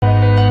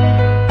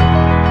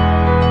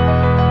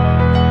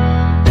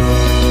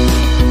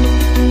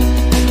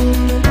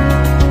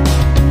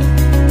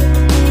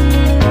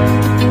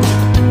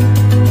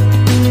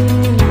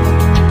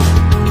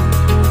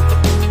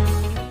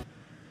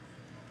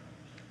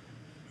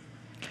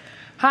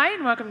Hi,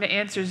 and welcome to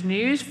Answers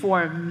News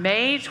for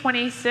May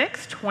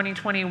 26,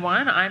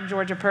 2021. I'm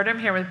Georgia Purdom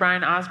here with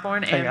Brian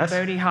Osborne and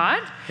Bodie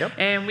Hodge. Yep.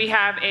 And we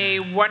have a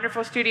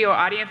wonderful studio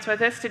audience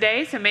with us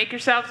today, so make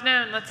yourselves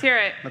known. Let's hear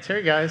it. Let's hear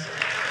it, guys.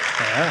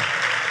 Yeah.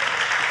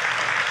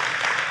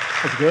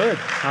 That's good.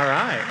 All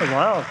right.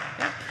 Wow.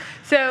 Yeah.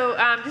 So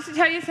just to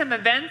tell you some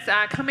events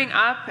coming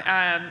up,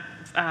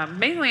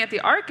 mainly at the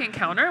ARC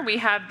Encounter, we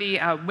have the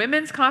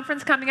Women's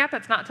Conference coming up.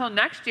 It's not till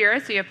next year,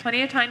 so you have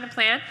plenty of time to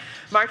plan.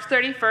 March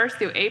 31st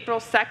through April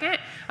 2nd.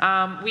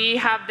 We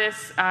have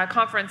this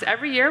conference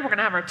every year. We're going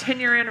to have our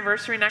 10-year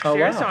anniversary next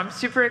year, wow. so I'm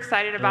super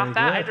excited about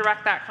that. I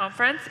direct that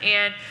conference,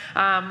 and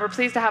we're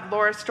pleased to have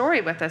Laura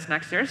Story with us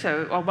next year,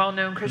 so a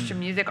well-known Christian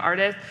music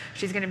artist.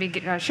 She's going to be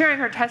sharing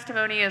her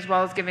testimony as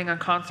well as giving a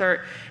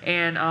concert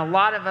and a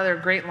lot of other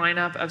great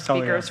lineup of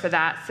speakers for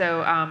that.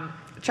 So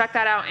check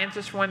that out,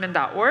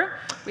 answersforwomen.org.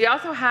 We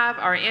also have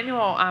our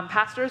annual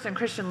Pastors and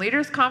Christian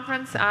Leaders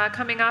Conference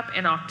coming up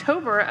in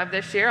October of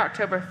this year,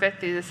 October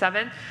 5th through the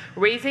 7th,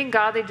 Raising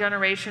Godly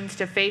Generations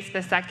to Face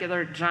the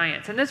Secular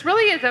Giants. And this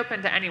really is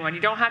open to anyone.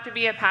 You don't have to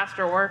be a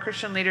pastor or a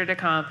Christian leader to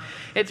come.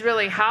 It's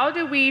really, how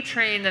do we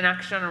train the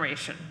next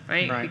generation,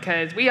 right?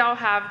 Because we all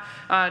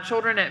have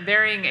children at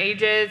varying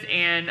ages,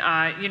 and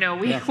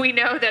we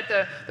know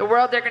that the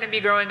world they're going to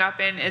be growing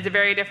up in is a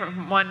very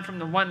different one from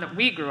the one that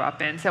we grew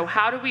up in. So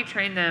how do we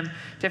train them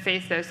to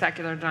face those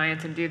secular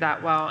giants and do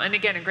that well? And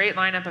again, a great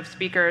lineup of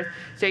speakers.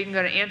 So you can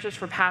go to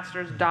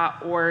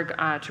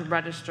answersforpastors.org to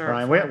register.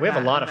 Right. We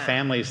have a lot of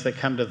families that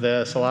come to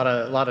this, a lot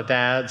of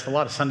dads, a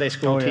lot of Sunday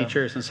school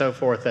teachers and so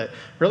forth that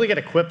really get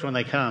equipped when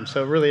they come.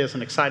 So it really is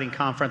an exciting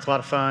conference, a lot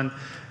of fun,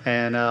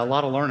 and a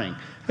lot of learning.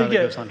 You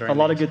get a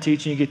lot of good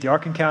teaching. You get the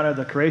ARC Encounter,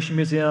 the Creation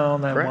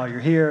Museum, and while you're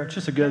here, it's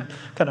just a good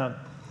kind of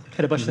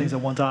hit a bunch of things at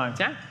one time.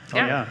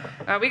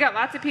 We got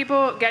lots of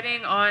people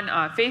getting on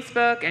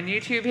Facebook and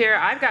YouTube here.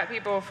 I've got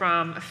people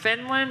from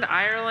Finland,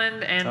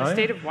 Ireland, and the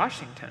state of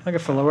Washington. I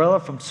got Lorella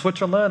from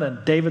Switzerland,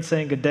 and David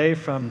saying good day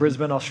from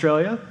Brisbane,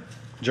 Australia.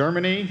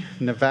 Germany,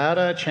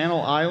 Nevada,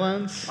 Channel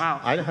Islands,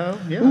 Idaho.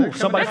 Yeah, ooh,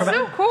 somebody That's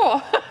so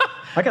cool.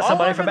 I got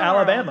somebody from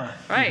Alabama.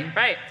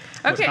 Right.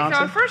 Okay, so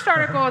our first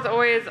article is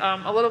always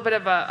a little bit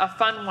of a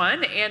fun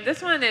one, and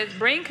this one is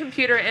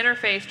Brain-Computer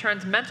Interface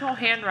Turns Mental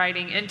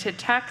Handwriting into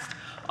Text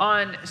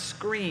on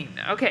Screen.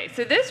 Okay,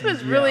 so this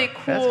was really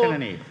cool. That's kind of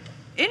neat.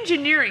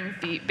 Engineering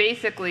feat,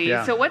 basically.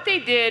 So what they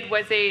did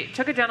was they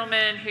took a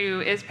gentleman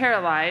who is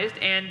paralyzed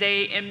and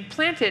they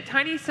implanted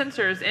tiny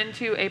sensors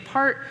into a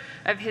part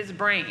of his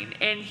brain.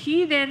 And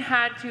he then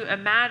had to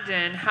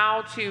imagine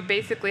how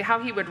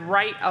he would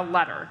write a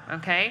letter,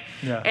 okay?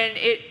 And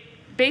it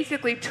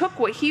basically took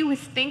what he was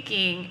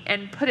thinking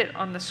and put it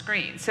on the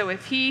screen. So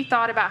if he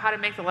thought about how to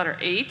make the letter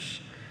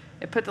H,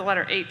 it put the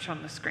letter H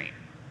on the screen.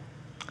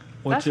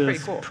 Which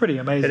is pretty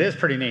amazing. It is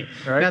pretty neat.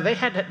 Right? Now, they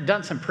had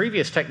done some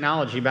previous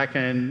technology back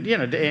in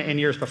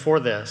years before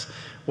this,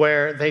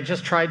 where they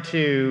just tried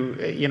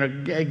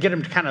to get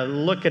them to kind of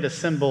look at a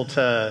symbol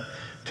to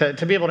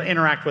be able to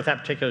interact with that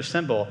particular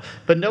symbol.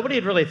 But nobody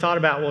had really thought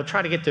about, well,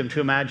 try to get them to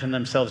imagine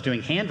themselves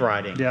doing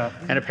handwriting.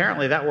 And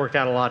apparently that worked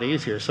out a lot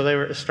easier. So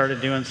they started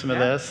doing some of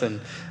this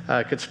and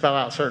could spell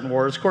out certain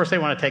words. Of course, they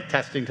want to take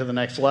testing to the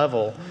next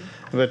level.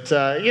 But,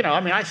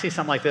 I see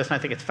something like this, and I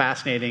think it's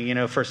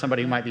fascinating, for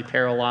somebody who might be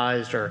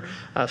paralyzed or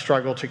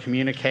struggle to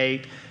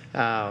communicate,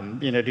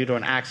 due to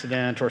an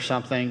accident or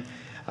something.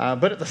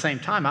 But at the same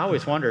time, I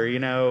always wonder,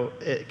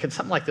 can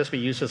something like this be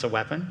used as a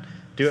weapon?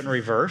 Do it in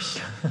reverse,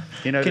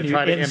 to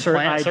try to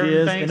implant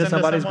certain things into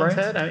somebody's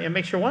head? It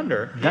makes you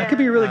wonder. That could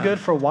be really good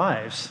for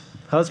wives.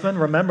 Husband,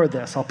 remember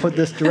this. I'll put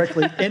this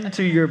directly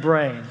into your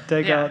brain.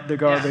 Take out the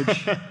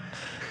garbage.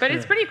 But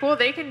it's pretty cool.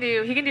 He can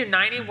do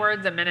 90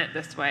 words a minute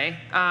this way,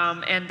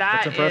 and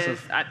that's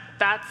impressive.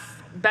 That's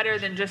better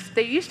than just,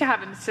 they used to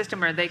have a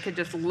system where they could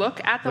just look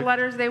at the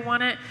letters they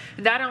wanted.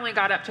 That only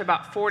got up to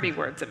about 40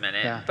 words a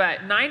minute.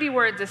 But 90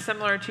 words is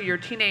similar to your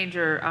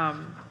teenager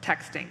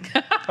texting.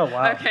 Oh,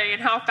 wow. Okay,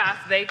 and how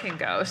fast they can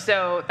go.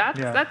 So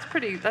that's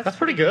pretty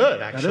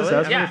good, actually.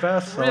 That's pretty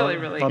fast.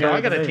 Really good.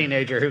 I got a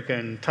teenager who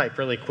can type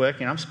really quick,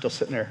 and I'm still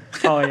sitting there.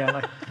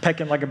 Like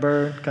pecking like a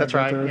bird. That's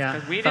right,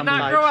 We did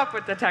not grow up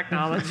with the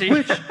technology.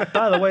 Which,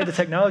 by the way, the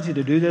technology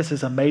to do this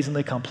is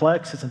amazingly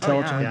complex. It's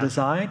intelligently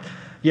designed.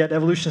 Yet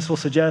evolutionists will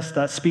suggest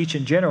that speech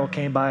in general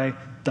came by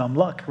dumb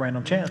luck,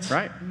 random chance.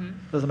 Right.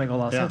 Doesn't make a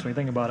lot of sense when you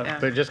think about it.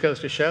 But it just goes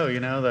to show,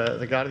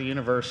 the God of the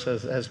universe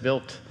has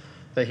built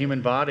the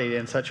human body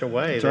in such a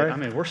way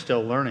that, we're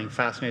still learning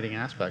fascinating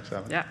aspects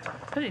of it. Yeah,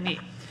 pretty neat.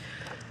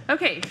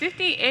 Okay,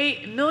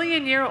 58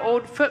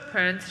 million-year-old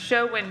footprints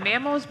show when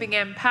mammals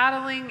began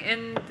paddling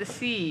in the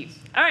sea.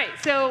 All right,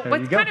 so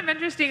what's kind of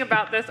interesting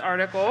about this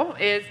article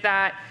is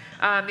that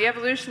the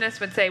evolutionists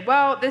would say,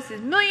 well, this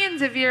is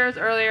millions of years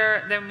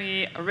earlier than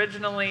we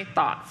originally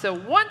thought. So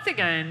once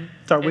again,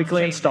 it's our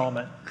weekly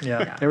installment.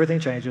 Yeah, everything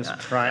changes.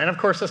 Right, and of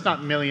course, it's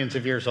not millions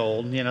of years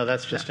old.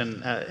 That's just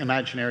an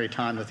imaginary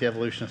time that the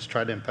evolutionists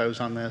tried to impose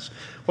on this.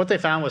 What they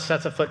found was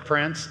sets of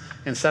footprints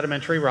in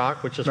sedimentary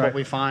rock, which is what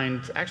we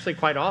find actually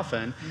quite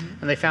often.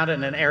 And they found it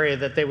in an area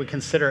that they would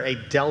consider a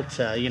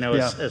delta,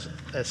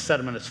 as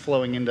sediment is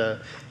flowing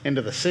into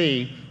the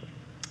sea.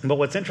 But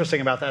what's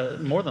interesting about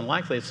that, more than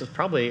likely, it's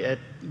probably at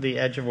the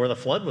edge of where the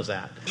flood was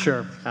at.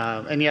 Sure.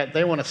 And yet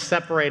they want to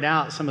separate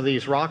out some of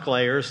these rock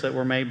layers that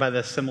were made by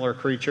the similar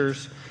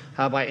creatures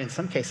by, in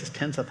some cases,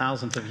 tens of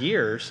thousands of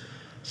years.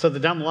 So the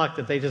dumb luck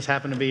that they just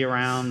happened to be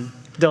around.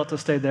 Delta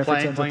stayed there for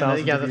tens of thousands of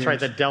years. Yeah, that's right.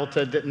 The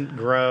delta didn't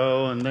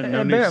grow, and then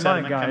no new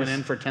sediment coming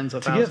in for tens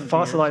of thousands of years. To get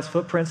fossilized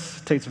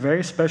footprints takes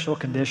very special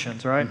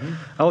conditions, right?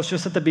 I was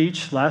just at the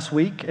beach last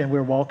week, and we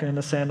were walking in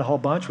the sand a whole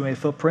bunch. We made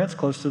footprints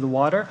close to the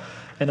water.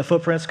 And the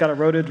footprints got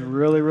eroded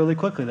really, really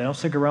quickly. They don't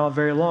stick around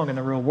very long in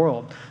the real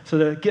world. So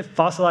to get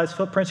fossilized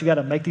footprints, you got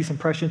to make these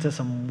impressions in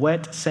some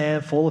wet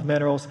sand full of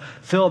minerals,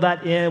 fill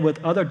that in with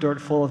other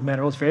dirt full of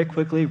minerals very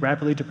quickly,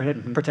 rapidly to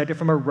protect it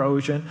from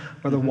erosion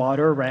or the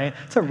water or rain.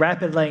 It's a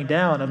rapid laying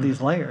down of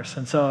these layers.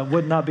 And so it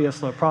would not be a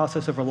slow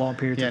process over long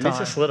periods of time. Yeah, it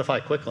needs to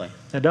solidify quickly.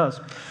 It does.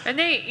 And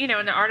they,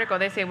 in the article,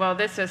 they say, well,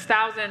 this is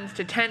thousands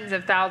to tens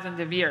of thousands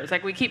of years.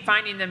 Like, we keep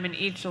finding them in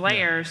each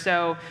layer,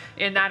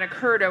 and that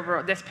occurred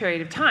over this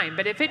period of time.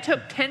 But if it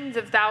took tens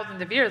of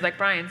thousands of years, like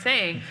Brian's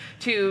saying,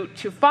 to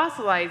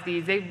fossilize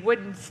these, they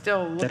wouldn't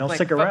still look like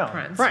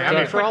footprints. Right. I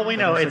mean, for all we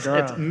know, it's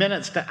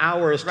minutes to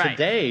hours to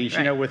days,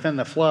 within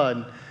the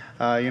flood,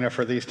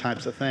 for these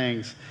types of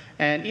things.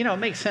 And, it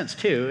makes sense,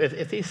 too.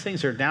 If these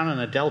things are down in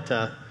a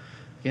delta,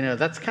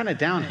 that's kind of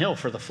downhill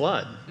for the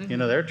flood.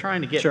 They're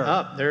trying to get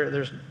up.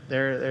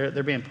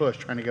 They're being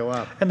pushed, trying to go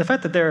up. And the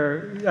fact that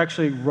they're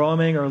actually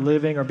roaming or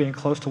living or being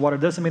close to water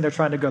doesn't mean they're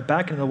trying to go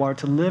back into the water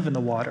to live in the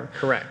water.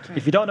 Correct.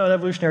 If you don't know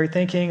evolutionary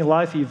thinking,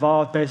 life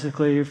evolved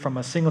basically from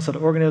a single-celled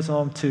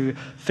organism to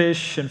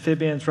fish,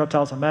 amphibians,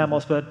 reptiles, and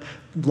mammals, but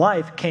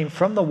life came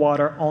from the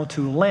water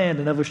onto land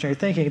in evolutionary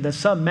thinking. And then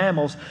some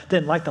mammals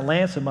didn't like the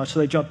land so much, so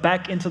they jumped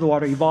back into the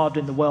water, evolved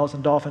into whales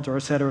and dolphins or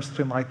et cetera, or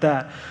something like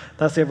that.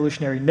 That's the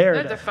evolutionary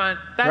narrative. That's a fun.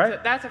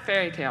 That's a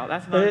fairy tale.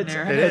 That's not a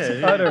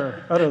narrative.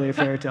 It's utterly a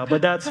fairy tale.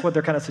 But that's what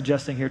they're kind of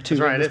suggesting here too.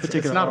 That's right.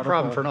 It's not a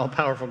problem for an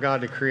all-powerful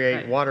God to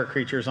create water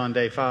creatures on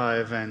day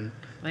 5 and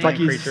like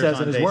he creatures says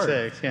on in his day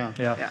word. 6.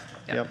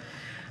 Yeah.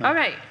 All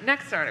right,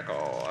 next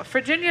article.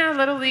 Virginia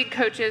Little League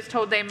coaches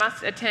told they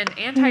must attend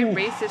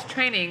anti-racist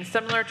training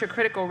similar to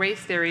critical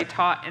race theory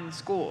taught in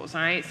schools.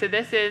 All right, so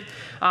this is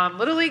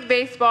Little League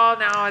baseball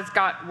now has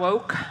got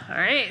woke. All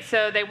right,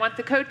 so they want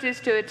the coaches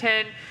to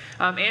attend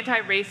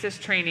anti-racist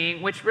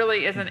training, which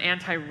really isn't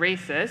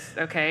anti-racist,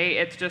 okay?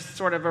 It's just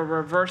sort of a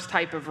reverse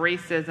type of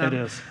racism. It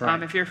is,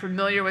 right. If you're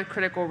familiar with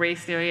critical race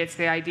theory, it's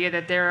the idea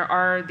that there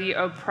are the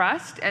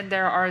oppressed and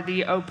there are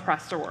the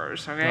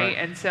oppressors, okay? Right.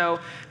 And so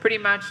pretty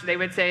much they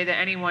would say that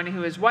anyone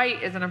who is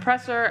white is an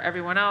oppressor,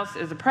 everyone else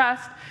is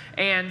oppressed.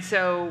 And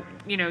so,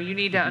 you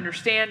need to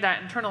understand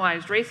that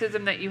internalized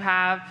racism that you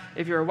have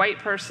if you're a white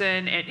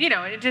person, and,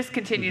 and it just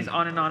continues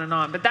on and on and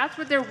on. But that's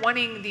what they're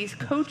wanting these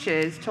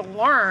coaches to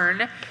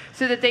learn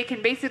so that they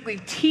can basically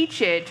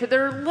teach it to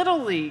their Little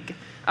League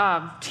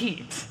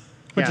teams.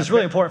 Which is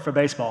really important for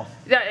baseball.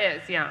 That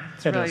is, yeah.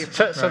 It's really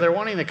important. So they're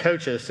wanting the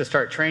coaches to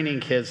start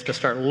training kids to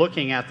start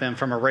looking at them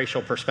from a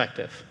racial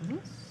perspective.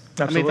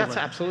 Absolutely. I mean, that's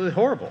absolutely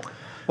horrible.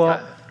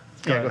 Well,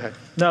 go ahead.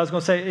 No, I was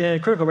going to say,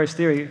 in critical race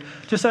theory,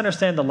 just to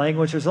understand the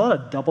language, there's a lot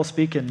of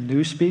doublespeak and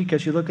newspeak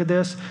as you look at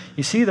this.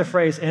 You see the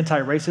phrase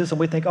anti-racism,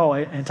 we think, oh,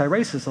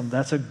 anti-racism,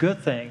 that's a good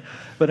thing.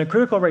 But in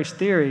critical race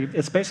theory,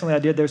 it's basically the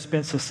idea there's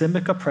been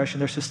systemic oppression,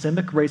 there's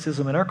systemic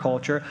racism in our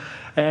culture,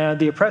 and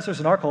the oppressors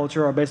in our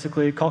culture are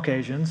basically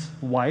Caucasians,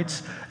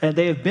 whites, and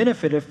they have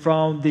benefited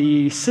from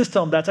the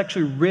system that's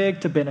actually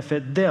rigged to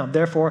benefit them.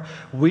 Therefore,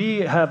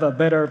 we have a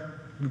better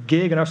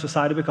gig in our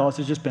society because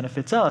it just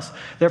benefits us.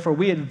 Therefore,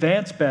 we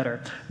advance better.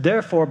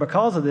 Therefore,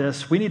 because of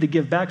this, we need to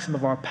give back some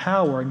of our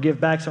power and give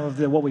back some of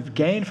what we've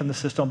gained from the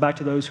system back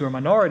to those who are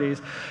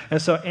minorities.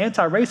 And so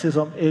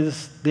anti-racism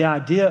is the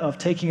idea of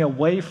taking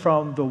away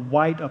from the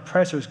white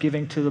oppressors,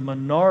 giving to the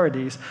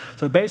minorities.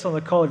 So based on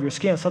the color of your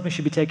skin, something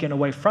should be taken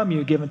away from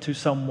you, given to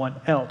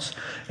someone else.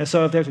 And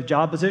so if there's a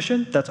job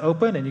position that's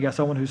open and you got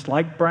someone who's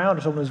light brown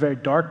or someone who's very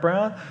dark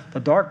brown,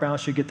 the dark brown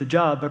should get the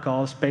job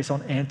because based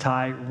on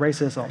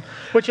anti-racism.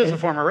 Which is a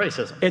form of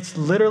racism. It's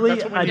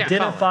literally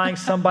identifying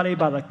somebody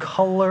by the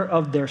color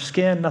of their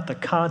skin, not the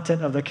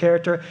content of their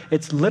character.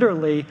 It's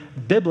literally,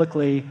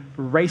 biblically,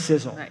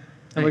 racism. Right.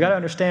 And we got to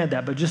understand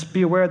that, but just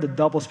be aware of the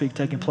doublespeak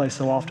taking place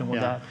so often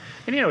with that.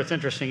 And it's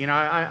interesting.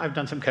 I've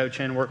done some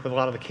coaching, work with a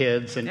lot of the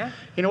kids, and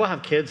we'll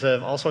have kids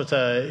of all sorts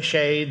of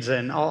shades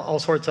and all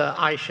sorts of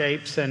eye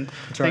shapes and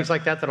things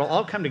like that that'll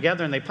all come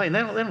together and they play, and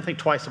they don't think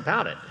twice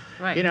about it.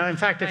 Right. In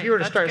fact, if you were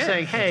to start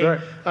saying, hey,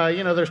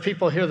 there's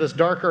people here that's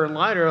darker and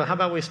lighter, how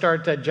about we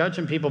start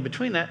judging people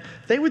between that?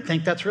 They would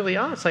think that's really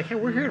odd. It's like, hey,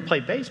 we're here to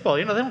play baseball.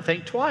 They don't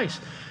think twice.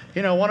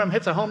 one of them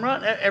hits a home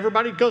run,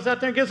 everybody goes out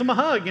there and gives them a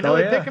hug.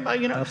 They pick them up.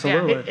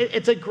 Absolutely.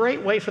 It's a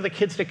great way for the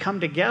kids to come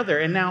together.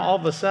 And now all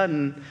of a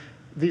sudden,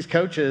 these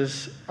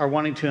coaches are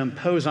wanting to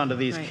impose onto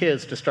these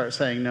kids to start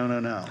saying, no,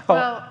 no, no.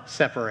 Well,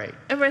 separate.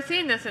 And we're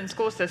seeing this in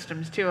school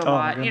systems too a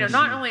lot.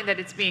 Not only that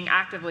it's being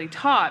actively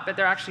taught, but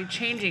they're actually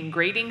changing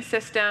grading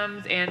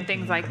systems and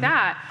things like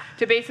that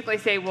to basically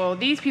say, well,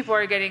 these people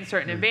are getting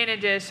certain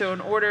advantages, so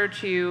in order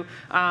to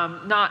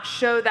not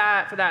show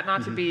that, for that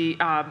not to be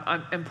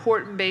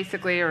important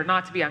basically, or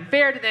not to be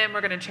unfair to them,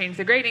 we're going to change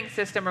the grading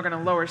system, we're going to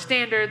lower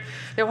standards.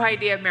 The whole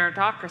idea of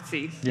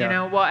meritocracy,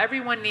 well,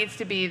 everyone needs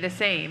to be the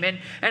same. And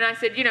I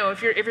said,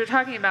 if you're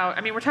talking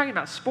about, we're talking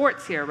about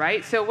sports here,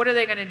 right? So what are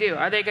they going to do?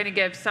 Are they going to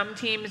give some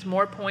teams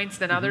more points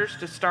than others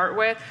to start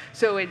with,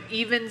 so it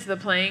evens the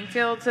playing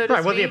field, so to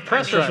speak? Well, the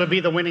oppressors would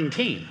be the winning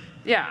team.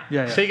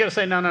 Yeah. So you got to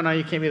say, no,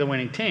 you can't be the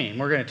winning team.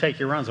 We're going to take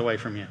your runs away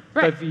from you.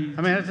 Right. It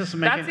doesn't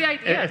make That's the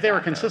idea. If they were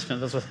consistent,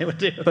 that's what they would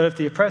do. But if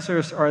the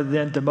oppressors are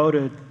then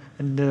demoted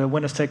and the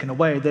win is taken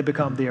away, they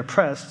become the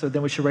oppressed, so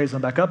then we should raise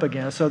them back up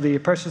again. So the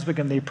oppressors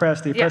become the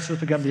oppressed, the oppressors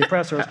become the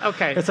oppressors.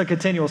 Okay. It's a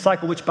continual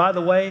cycle, which, by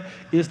the way,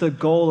 is the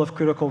goal of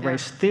critical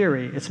race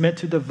theory. It's meant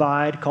to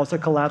divide, cause a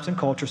collapse in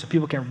culture so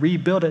people can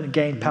rebuild it and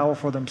gain power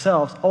for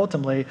themselves.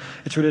 Ultimately,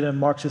 it's rooted in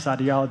Marxist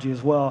ideology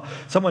as well.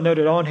 Someone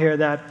noted on here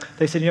that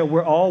they said,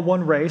 we're all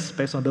one race,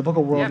 based on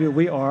biblical worldview,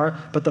 we are,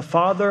 but the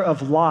father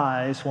of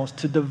lies wants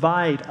to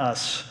divide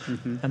us.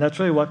 And that's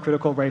really what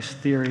critical race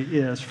theory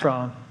is,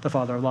 from the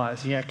father of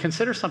lies. Yeah,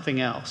 consider something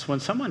else. When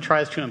someone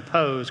tries to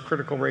impose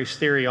critical race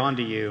theory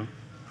onto you,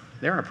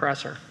 they're an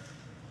oppressor.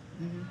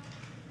 Do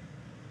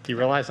you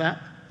realize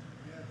that?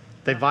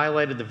 They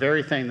violated the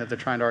very thing that they're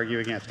trying to argue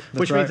against,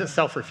 which means it's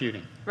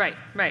self-refuting. Right.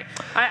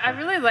 I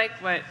really like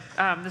what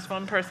this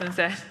one person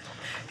said,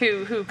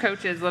 who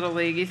coaches Little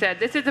League. He said,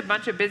 this is a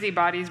bunch of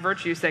busybodies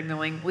virtue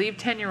signaling. Leave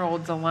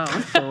 10-year-olds alone.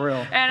 For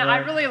real. And I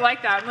really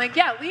like that. I'm like,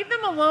 leave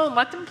them alone.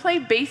 Let them play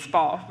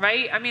baseball,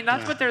 right?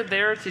 That's what they're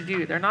there to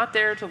do. They're not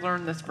there to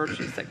learn this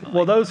virtue signaling.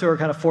 Well, those who are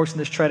kind of forcing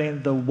this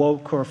training, the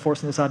woke, or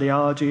forcing this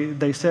ideology,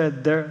 they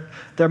said their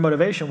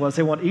motivation was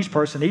they want each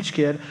person, each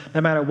kid,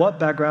 no matter what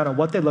background or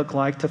what they look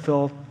like, to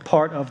feel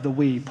part of the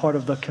we, part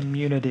of the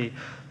community.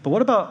 But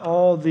what about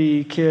all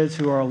the kids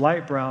who are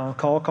light brown,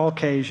 called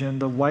Caucasian,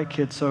 the white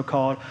kids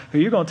so-called, who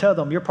you're going to tell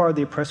them you're part of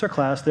the oppressor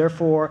class,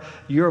 therefore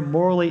you're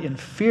morally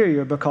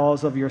inferior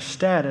because of your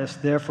status,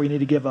 therefore you need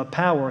to give up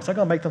power. Is that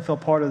going to make them feel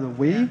part of the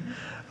we?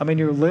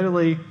 You're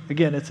literally,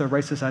 again, it's a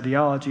racist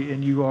ideology,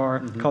 and you are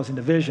causing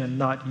division,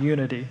 not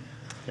unity.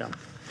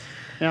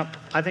 Yeah.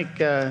 I think,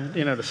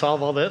 to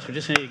solve all this, we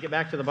just need to get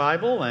back to the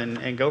Bible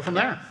and go from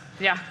there.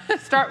 Yeah,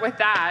 start with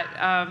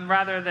that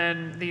rather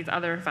than these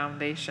other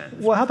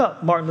foundations. Well, how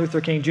about Martin Luther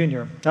King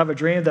Jr.? I have a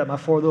dream that my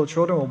 4 little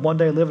children will one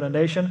day live in a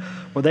nation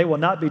where they will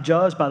not be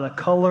judged by the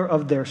color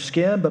of their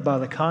skin, but by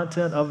the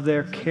content of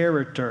their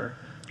character.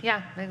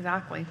 Yeah,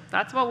 exactly.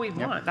 That's what we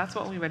want. That's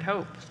what we would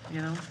hope,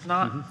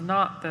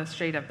 not the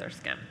shade of their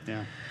skin.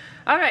 Yeah.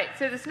 All right,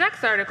 so this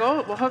next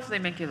article will hopefully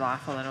make you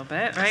laugh a little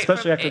bit, right?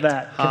 Especially after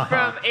that.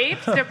 From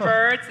apes to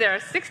birds, there are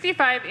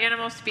 65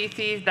 animal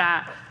species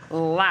that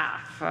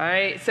laugh, all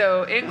right?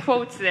 So in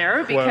quotes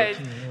there, because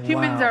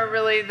humans are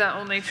really the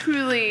only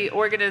truly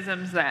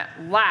organisms that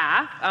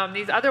laugh.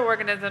 These other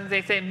organisms,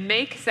 they say,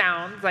 make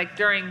sounds like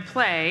during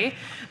play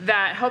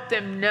that help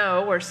them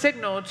know or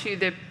signal to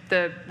the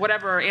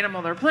whatever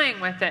animal they're playing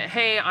with that,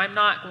 hey, I'm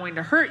not going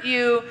to hurt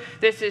you.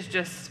 This is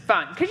just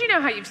fun. Because you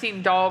know how you've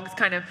seen dogs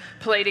kind of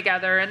play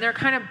together and they're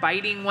kind of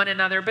biting one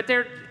another, but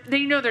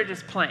they know they're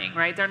just playing,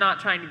 right? They're not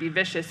trying to be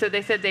vicious. So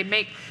they said they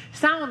make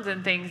sounds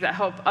and things that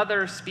help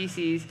other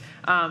species,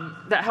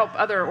 that help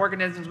other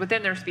organisms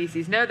within their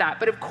species know that.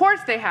 But of course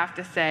they have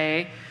to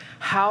say,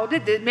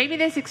 maybe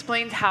this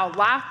explains how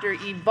laughter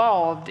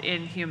evolved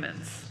in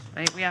humans.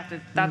 Right? We have to.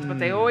 That's what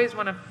they always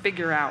want to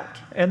figure out.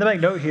 And to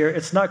make note here,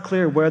 it's not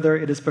clear whether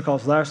it is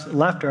because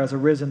laughter has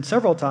arisen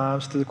several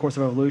times through the course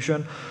of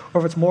evolution,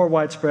 or if it's more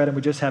widespread and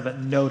we just haven't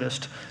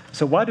noticed.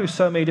 So why do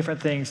so many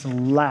different things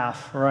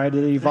laugh? Right?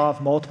 Did it evolve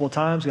multiple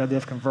times? The idea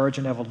of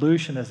convergent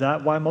evolution, is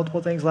that why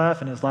multiple things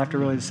laugh? And is laughter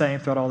really the same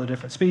throughout all the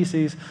different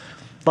species?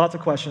 Lots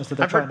of questions that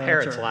they're trying to answer.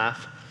 I've heard parrots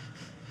laugh.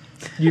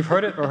 You've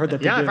heard it or heard that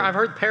they do? I've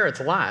heard parrots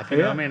laugh. They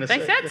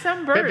said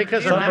some birds.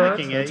 Because they're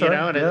mimicking it,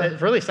 and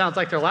it really sounds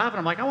like they're laughing.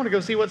 I'm like, I want to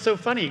go see what's so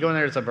funny. You go in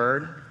there, it's a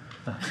bird.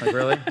 Like,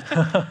 really?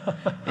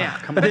 Yeah.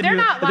 But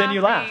then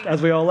you laughed,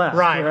 as we all laughed.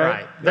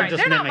 Right. They're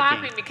just not mimicking.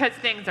 laughing because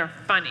things are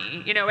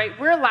funny. Right?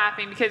 We're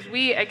laughing because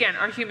we, again,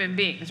 are human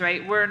beings,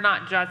 right? We're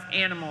not just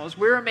animals.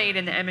 We're made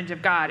in the image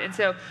of God. And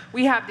so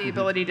we have the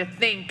ability to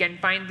think and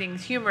find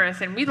things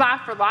humorous. And we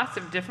laugh for lots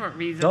of different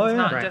reasons,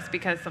 not just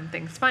because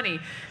something's funny.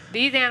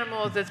 These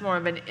animals, it's more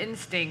of an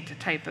instinct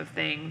type of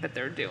thing that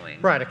they're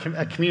doing. Right,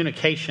 a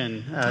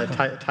communication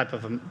type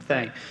of a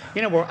thing.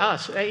 We're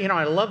us.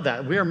 I love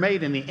that. We are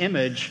made in the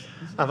image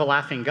of a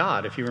laughing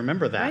God, if you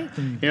remember that.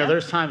 Right. You know,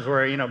 there's times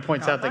where, you know, it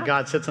points out that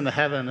God sits in the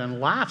heaven and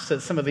laughs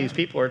at some of these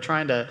people who are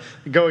trying to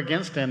go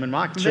against him and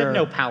mock him. They have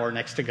no power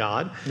next to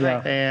God.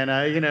 Yeah.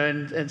 And, you know,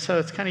 and so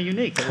it's kind of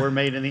unique that we're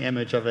made in the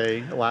image of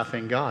a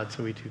laughing God,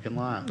 so we too can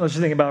laugh. I was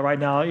just thinking about right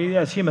now,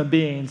 as human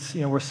beings,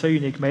 you know, we're so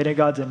unique, made in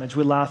God's image.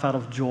 We laugh out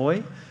of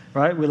joy.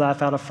 Right? We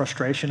laugh out of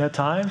frustration at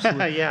times.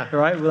 Yeah.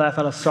 Right? We laugh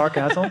out of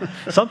sarcasm.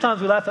 Sometimes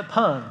we laugh at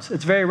puns.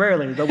 It's very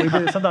rarely, but we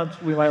do.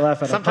 Sometimes we might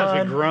laugh at a pun.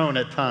 Sometimes we groan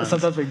at puns.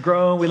 Sometimes we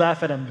groan. We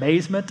laugh at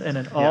amazement and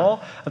in awe.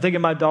 I'm thinking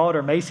my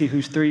daughter, Macy,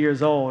 who's 3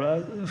 years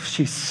old.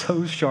 She's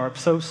so sharp,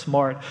 so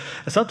smart.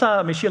 And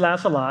sometimes, I mean, she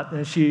laughs a lot.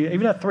 And she,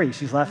 even at 3,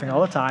 she's laughing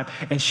all the time.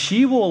 And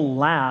she will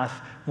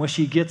laugh when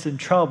she gets in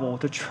trouble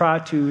to try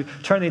to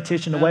turn the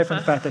attention away from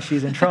the fact that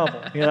she's in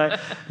trouble. You know, like,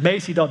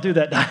 Macy, don't do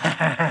that.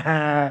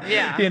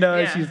 You know,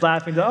 and she's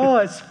laughing. Oh,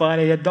 it's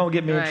funny. Don't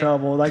get me in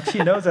trouble. Like, she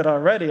knows that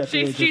already at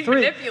the age of 3. She's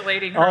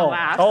manipulating her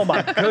laugh. Oh,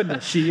 my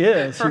goodness, she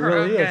is. For she her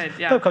really own is. good,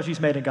 yeah. Because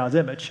she's made in God's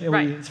image. And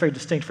it's very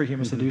distinct for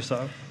humans to do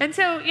so. And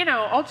so, you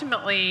know,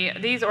 ultimately,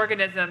 these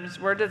organisms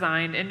were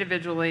designed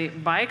individually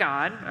by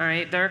God, all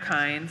right, their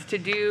kinds,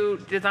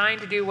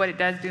 designed to do what it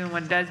does do, and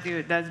what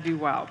it does do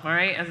well, all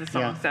right, as the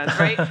song says,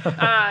 right?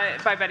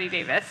 By Betty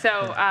Davis.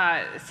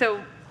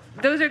 So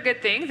those are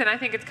good things, and I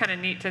think it's kind of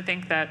neat to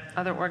think that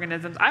other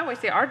organisms, I always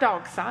say our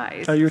dog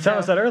sighs. Oh, you were telling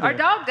us that earlier. Our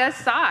dog does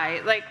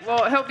sigh. Like,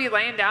 well, he'll be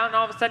laying down, and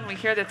all of a sudden we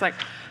hear that's like,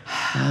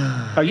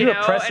 are you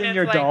oppressing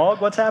your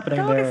dog? What's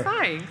happening there? The dog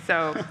is sighing.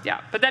 So,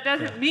 yeah. But that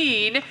doesn't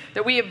mean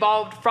that we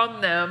evolved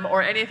from them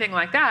or anything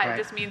like that. It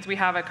just means we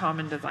have a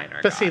common designer.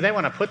 But see, they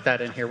want to put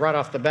that in here right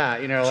off the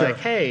bat. You know, like,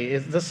 hey,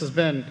 this has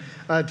been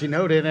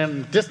denoted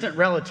in distant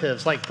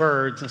relatives like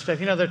birds and stuff.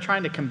 You know, they're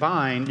trying to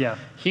combine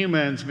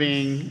humans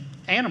being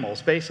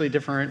animals, basically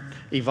different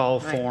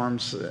evolved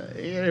forms,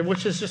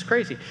 which is just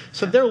crazy.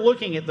 So they're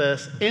looking at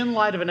this in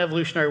light of an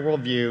evolutionary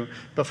worldview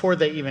before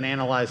they even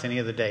analyze any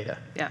of the data.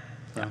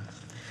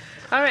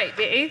 All right,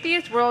 the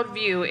atheist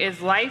worldview is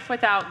life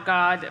without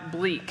God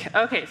bleak.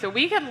 Okay, so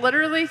we could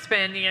literally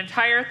spend the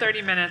entire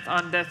 30 minutes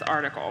on this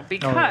article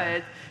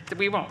because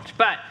we won't.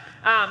 But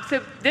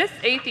so this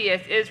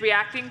atheist is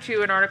reacting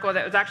to an article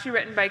that was actually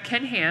written by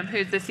Ken Ham,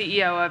 who's the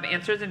CEO of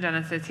Answers in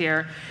Genesis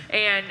here.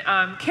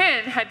 And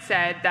Ken had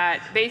said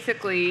that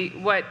basically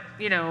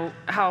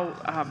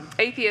how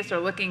atheists are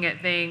looking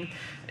at things,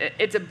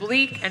 it's a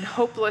bleak and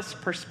hopeless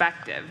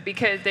perspective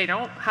because they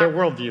don't have... Their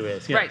worldview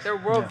is, yes. Right, their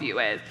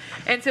worldview is.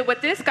 And so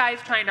what this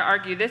guy's trying to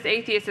argue, this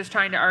atheist is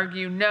trying to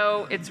argue,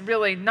 no, it's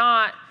really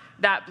not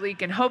that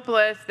bleak and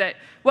hopeless, that,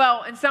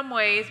 well, in some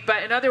ways,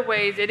 but in other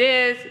ways it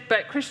is,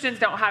 but Christians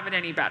don't have it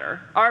any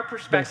better. Our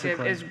perspective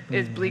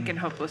is bleak and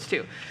hopeless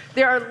too.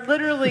 There are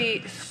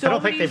literally so I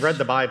don't think they've read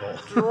the Bible.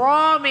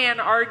 straw man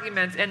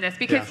arguments in this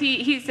because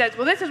he says,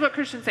 well, this is what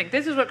Christians think.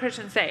 This is what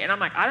Christians say. And I'm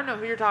like, I don't know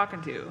who you're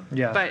talking to.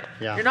 But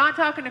you're not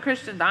talking to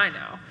Christians I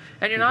know.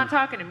 And you're not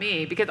talking to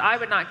me because I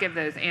would not give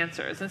those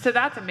answers. And so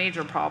that's a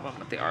major problem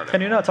with the article.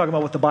 And you're not talking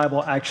about what the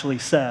Bible actually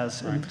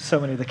says in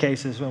so many of the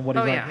cases when what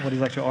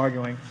he's actually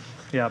arguing.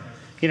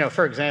 You know,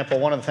 for example,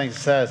 one of the things it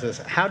says is,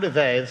 how do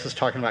they, this is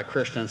talking about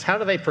Christians, how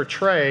do they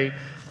portray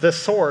the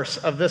source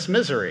of this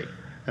misery?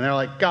 And they're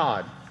like,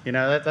 God. You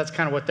know, that's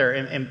kind of what they're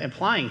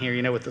implying here,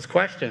 you know, with this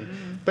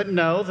question. But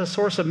no, the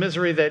source of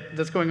misery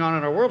that's going on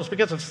in our world is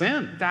because of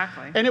sin.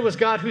 Exactly. And it was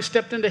God who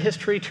stepped into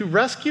history to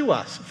rescue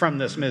us from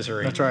this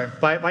misery. That's right.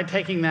 By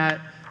taking that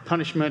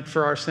punishment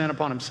for our sin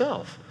upon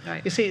himself.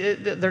 Right. You see,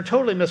 they're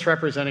totally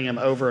misrepresenting him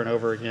over and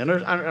over again.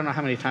 I don't know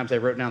how many times they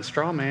wrote down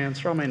straw man.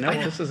 No,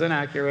 this is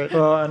inaccurate.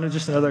 Well, and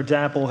just another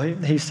example,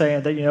 he's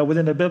saying that, you know,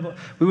 within the Bible,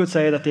 we would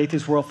say that the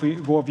atheist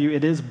worldview,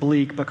 it is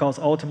bleak because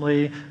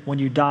ultimately when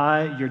you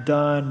die, you're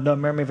done, no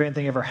memory of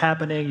anything ever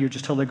happening, you're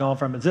just totally gone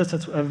from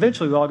existence.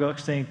 Eventually we all go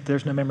extinct,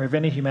 there's no memory of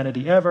any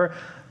humanity ever.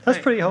 That's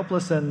pretty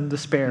hopeless and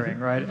despairing,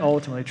 right?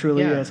 Ultimately,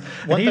 truly is.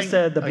 And he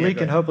said the bleak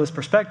and hopeless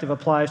perspective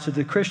applies to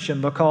the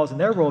Christian because in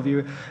their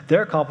worldview,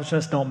 their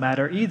accomplishments don't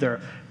matter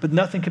either. But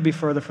nothing could be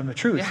further from the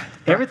truth.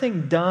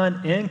 Everything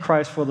done in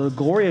Christ for the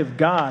glory of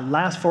God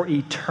lasts for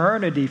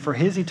eternity, for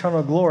his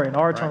eternal glory and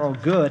our eternal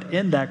good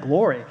in that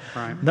glory.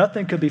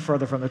 Nothing could be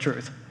further from the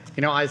truth.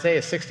 You know,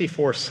 Isaiah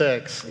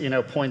 64:6, you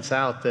know, points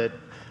out that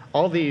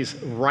all these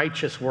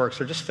righteous works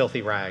are just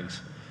filthy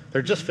rags.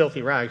 They're just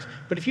filthy rags.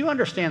 But if you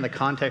understand the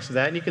context of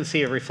that, and you can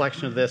see a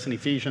reflection of this in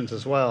Ephesians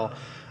as well,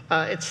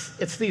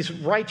 it's these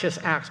righteous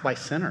acts by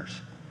sinners.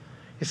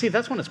 You see,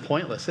 that's when it's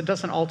pointless. It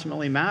doesn't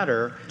ultimately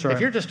matter. If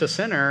you're just a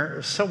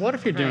sinner, so what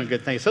if you're doing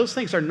good things? Those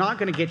things are not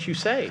going to get you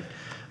saved.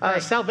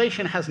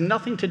 Salvation has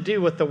nothing to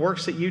do with the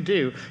works that you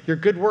do. Your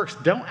good works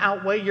don't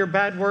outweigh your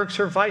bad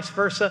works or vice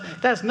versa.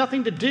 That has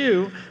nothing to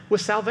do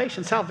with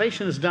salvation.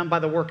 Salvation is done by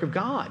the work of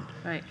God.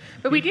 Right.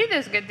 But we do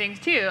those good things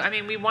too. I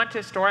mean, we want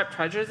to store up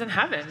treasures in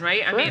heaven,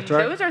 right? I mean,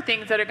 those are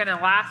things that are going to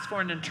last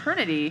for an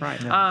eternity,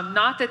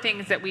 not the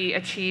things that we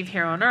achieve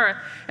here on earth.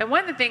 And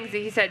one of the things that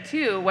he said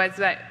too was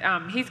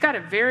that he's got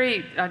a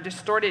very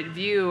distorted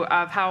view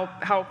of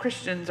how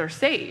Christians are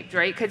saved,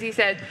 right? Because he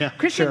said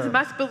Christians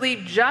must believe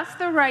just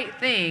the right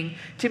thing thing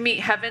to meet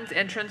heaven's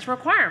entrance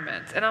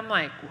requirements. And I'm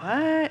like,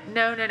 what?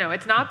 No.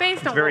 It's not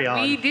based on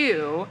what we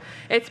do.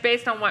 It's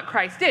based on what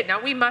Christ did.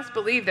 Now, we must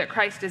believe that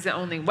Christ is the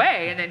only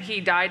way and that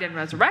he died and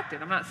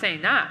resurrected. I'm not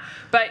saying that.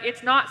 But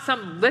it's not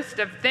some list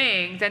of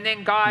things and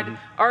then God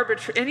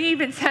and he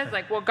even says,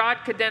 like, well, God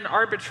could then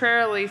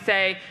arbitrarily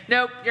say,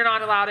 nope, you're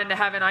not allowed into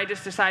heaven. I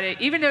just decided,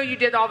 even though you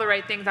did all the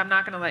right things, I'm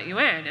not going to let you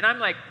in. And I'm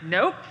like,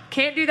 nope,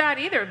 can't do that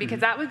either,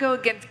 because that would go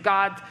against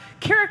God's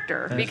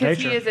character, because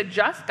he is a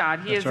just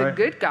God. He is a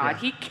good God.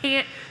 He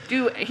can't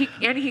do,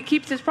 and he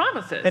keeps his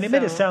promises. And he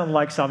made it sound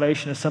like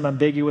salvation is some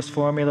ambiguous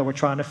formula we're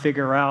trying to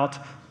figure out.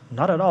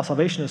 Not at all.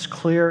 Salvation is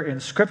clear in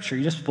Scripture.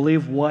 You just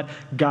believe what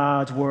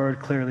God's Word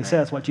clearly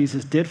says, what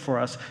Jesus did for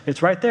us.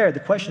 It's right there. The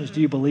question is,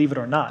 do you believe it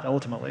or not,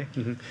 ultimately?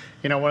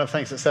 You know, one of the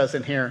things it says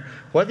in here,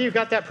 whether you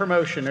got that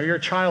promotion or your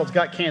child's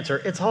got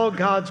cancer, it's all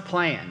God's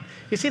plan.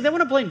 You see, they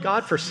want to blame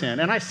God for sin,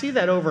 and I see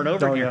that over and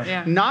over again.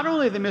 Yeah. Not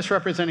only are they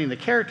misrepresenting the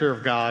character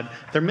of God,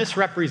 they're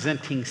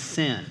misrepresenting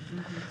sin.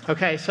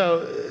 Okay,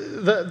 so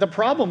the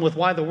problem with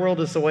why the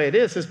world is the way it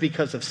is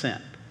because of sin,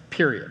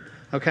 period.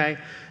 Okay?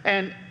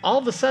 And all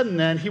of a sudden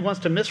then, he wants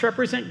to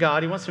misrepresent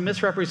God, he wants to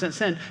misrepresent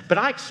sin, but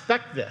I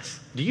expect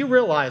this. Do you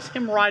realize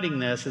him writing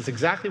this is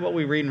exactly what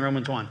we read in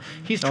Romans 1.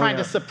 He's trying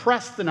to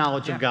suppress the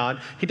knowledge of God.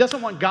 He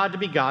doesn't want God to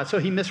be God, so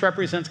he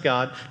misrepresents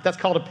God. That's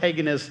called a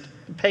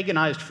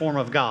paganized form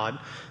of God.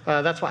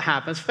 That's what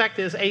happens. Fact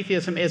is,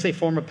 atheism is a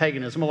form of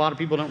paganism. A lot of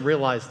people don't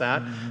realize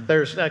that.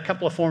 There's a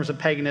couple of forms of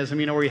paganism,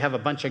 you know, where you have a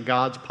bunch of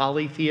gods,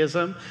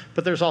 polytheism,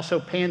 but there's also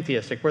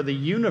pantheistic, where the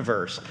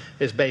universe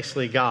is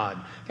basically God.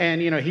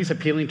 And, you know, he's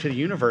appealing to the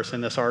universe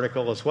in this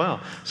article as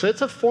well. So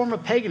it's a form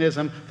of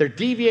paganism. They're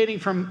deviating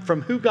from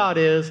who God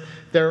is.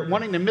 They're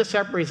wanting to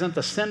misrepresent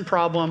the sin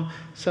problem,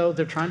 so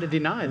they're trying to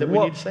deny that we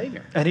need a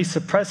Savior. And he's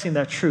suppressing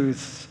that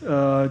truth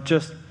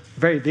just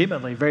very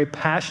vehemently, very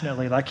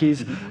passionately, like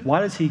he's, why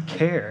does he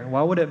care?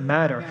 Why would it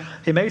matter?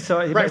 He makes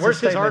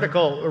where's his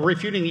article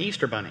refuting the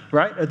Easter Bunny?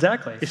 Right,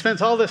 exactly. He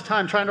spends all this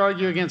time trying to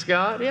argue against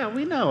God. Yeah,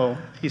 we know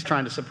he's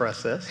trying to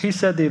suppress this. He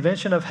said the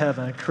invention of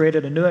heaven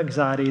created a new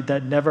anxiety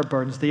that never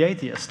burdens the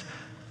atheist.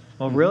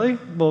 Well, really?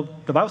 Well,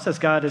 the Bible says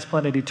God has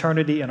planted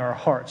eternity in our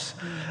hearts.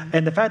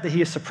 And the fact that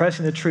he is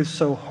suppressing the truth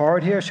so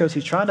hard here shows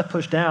he's trying to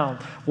push down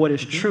what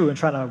is true and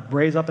trying to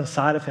raise up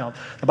inside of him.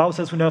 The Bible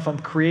says we know from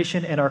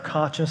creation and our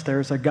conscience there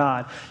is a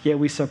God, yet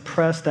we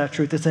suppress that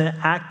truth. It's an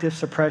active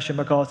suppression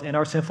because in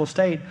our sinful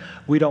state,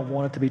 we don't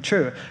want it to be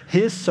true.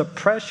 His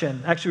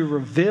suppression actually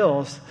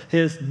reveals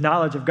his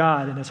knowledge of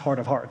God in his heart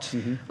of hearts.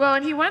 Well,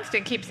 and he wants to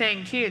keep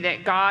saying, too,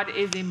 that God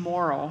is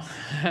immoral,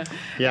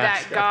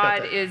 that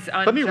God is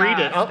unjust. Let me read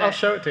it. I'll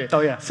show it to you.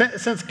 Oh, yeah.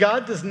 Since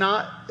God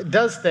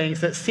does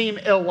things that seem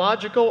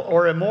illogical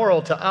or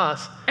immoral to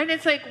us. And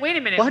it's like, wait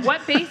a minute,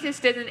 what basis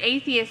does an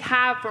atheist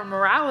have for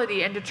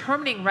morality and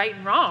determining right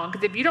and wrong?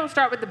 Because if you don't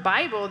start with the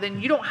Bible,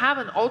 then you don't have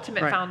an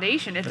ultimate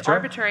foundation. It's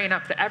arbitrary and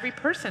up to every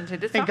person to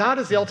decide. And God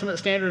is the ultimate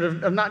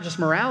standard of not just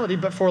morality,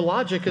 but for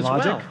logic as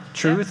well.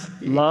 Truth,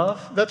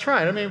 love. That's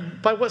right. I mean,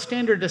 by what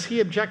standard does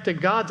he object to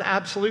God's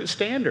absolute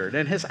standard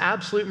and his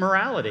absolute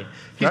morality?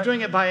 He's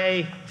doing it by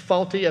a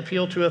faulty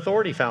appeal to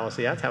authority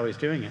fallacy. That's how he's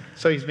doing it.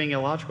 So he's being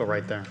illogical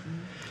right there.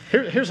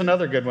 Here's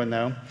another good one,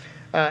 though.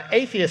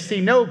 Atheists see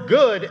no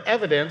good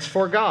evidence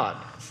for God.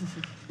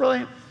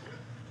 Really?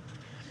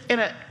 In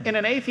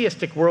an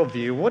atheistic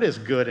worldview, what is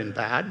good and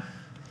bad?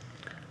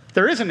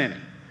 There isn't any.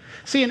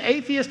 See, an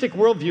atheistic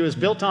worldview is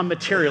built on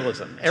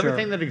materialism.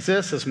 Everything that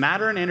exists is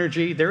matter and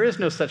energy. There is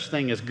no such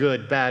thing as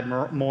good, bad,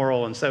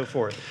 moral, and so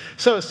forth.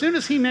 So as soon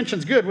as he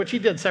mentions good, which he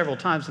did several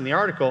times in the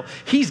article,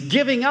 he's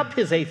giving up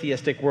his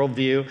atheistic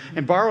worldview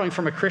and borrowing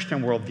from a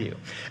Christian worldview.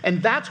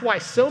 And that's why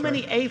so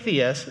many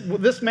atheists,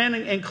 this man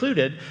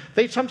included,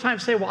 they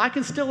sometimes say, well, I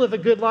can still live a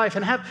good life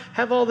and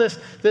have all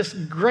this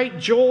great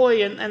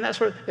joy and that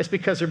sort of. It's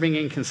because they're being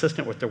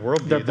inconsistent with their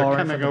worldview. They're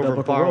coming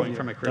over borrowing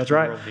from a Christian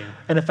worldview.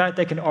 And the fact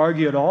they can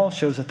argue at all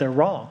shows that they're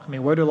wrong. I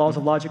mean, where do laws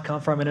of logic come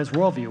from in his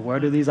worldview? Where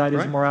do these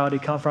ideas of morality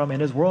come from in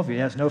his worldview? He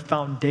has no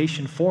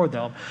foundation for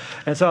them.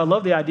 And so I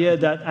love the idea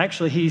that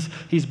actually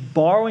he's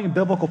borrowing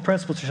biblical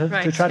principles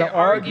to try to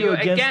argue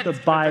against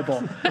the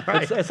Bible.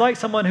 It's like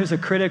someone who's a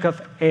critic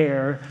of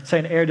air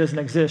saying air doesn't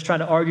exist, trying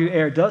to argue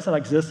air doesn't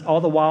exist, all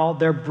the while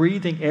they're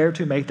breathing air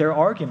to make their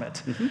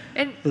argument.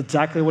 And that's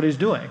exactly what he's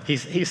doing.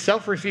 He's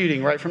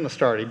self-refuting right from the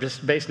start. He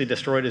just basically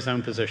destroyed his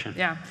own position.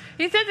 Yeah.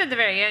 He says at the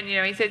very end,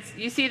 he says,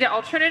 you see the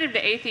alternative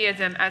to atheism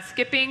as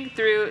skipping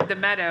through the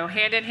meadow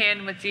hand in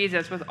hand with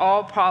Jesus with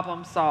all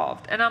problems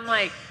solved. And I'm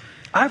like,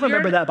 I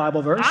remember that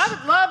Bible verse. I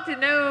would love to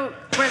know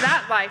where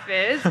that life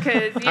is,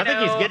 because I think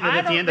he's getting it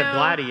at the end of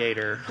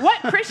Gladiator. What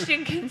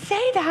Christian can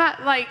say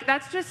that? Like,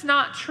 that's just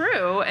not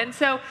true. And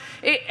so,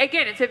 he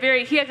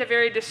has a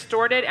very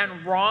distorted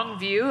and wrong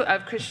view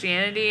of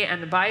Christianity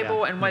and the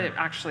Bible and what it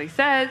actually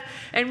says.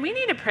 And we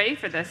need to pray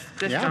for this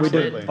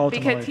gentleman,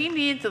 because he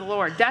needs the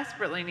Lord,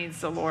 desperately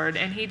needs the Lord,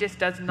 and he just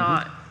does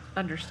not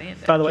understand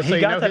it. By the way,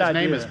 his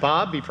name is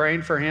Bob. Be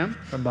praying for him.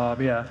 From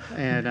Bob, yeah.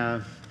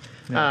 And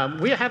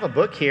we have a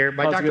book here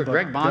by Dr.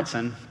 Greg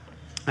Bahnsen.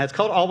 It's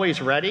called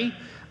Always Ready.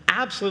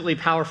 absolutely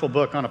powerful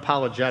book on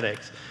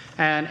apologetics.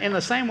 And in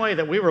the same way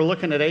that we were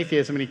looking at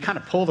atheism and he kind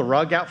of pulled the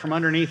rug out from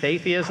underneath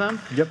atheism,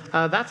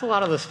 that's a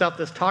lot of the stuff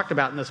that's talked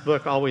about in this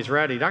book, Always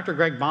Ready. Dr.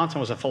 Greg Bahnsen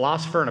was a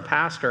philosopher and a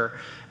pastor,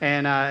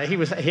 and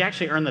he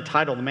actually earned the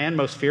title, the man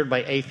most feared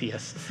by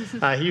atheists.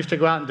 He used to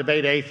go out and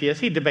debate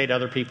atheists. He'd debate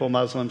other people,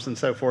 Muslims and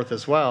so forth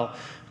as well.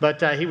 But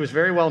he was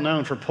very well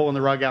known for pulling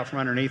the rug out from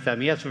underneath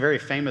them. He has a very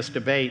famous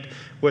debate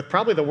with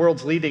probably the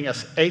world's leading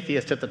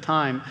atheist at the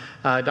time,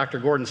 Dr.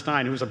 Gordon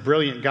Stein, who was a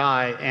brilliant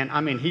guy. And I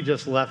mean, he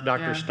just left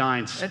Dr.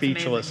 Stein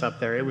speechless up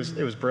there. It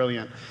was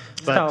brilliant.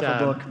 But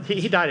powerful book.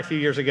 He died a few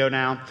years ago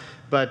now,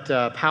 but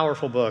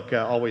powerful book,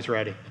 Always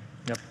Ready.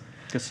 Yep,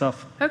 good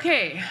stuff.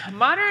 Okay,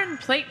 modern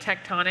plate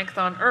tectonics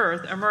on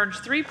Earth emerged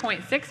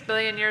 3.6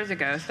 billion years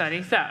ago,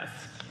 study says.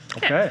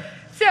 Okay.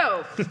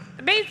 So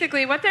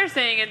basically what they're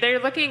saying is they're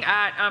looking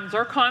at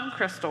zircon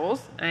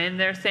crystals, and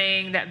they're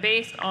saying that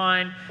based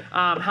on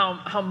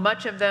how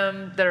much of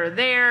them that are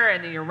there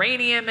and the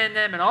uranium in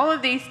them and all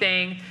of these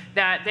things,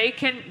 that they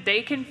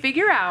can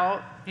figure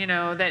out,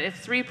 that it's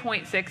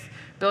 3.6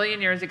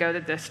 billion years ago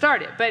that this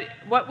started. But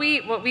what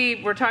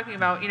we were talking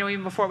about,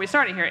 even before we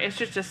started here, it's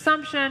just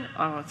assumption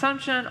on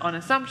assumption on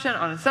assumption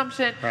on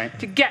assumption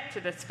to get to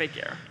this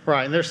figure.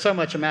 Right, and there's so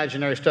much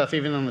imaginary stuff,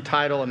 even in the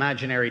title,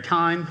 Imaginary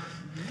Time.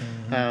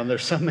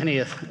 There's so many,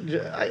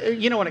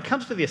 when it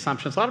comes to the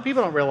assumptions, a lot of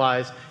people don't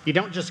realize you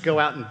don't just go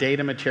out and date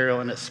a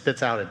material and it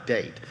spits out a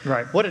date.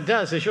 Right. What it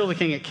does is you're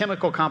looking at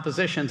chemical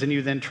compositions and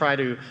you then try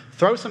to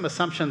throw some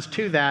assumptions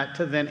to that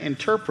to then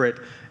interpret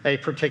a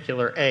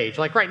particular age.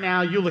 Like right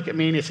now, you look at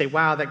me and you say,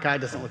 wow, that guy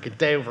doesn't look a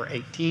day over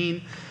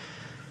 18.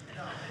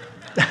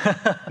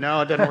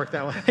 No, it doesn't work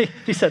that way.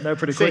 He said no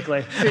pretty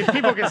quickly. See,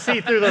 people can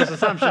see through those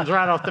assumptions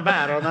right off the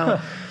bat. I don't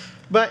know.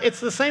 But it's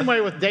the same way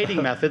with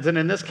dating methods, and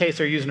in this case,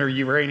 they're using a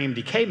uranium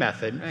decay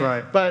method.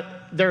 Right. But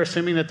they're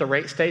assuming that the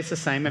rate stays the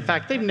same. In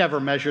fact, they've never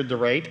measured the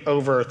rate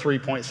over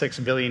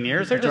 3.6 billion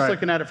years. They're just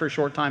looking at it for a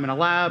short time in a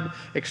lab,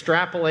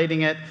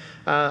 extrapolating it.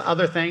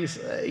 Other things,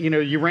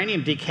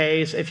 uranium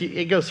decays.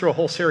 It goes through a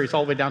whole series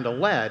all the way down to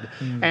lead,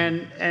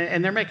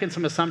 and they're making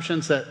some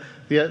assumptions that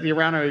the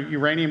amount of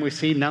uranium we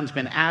see, none's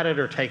been added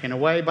or taken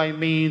away by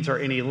means, or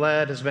any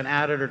lead has been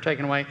added or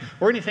taken away,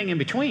 or anything in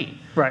between.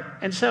 Right.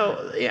 And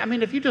so, I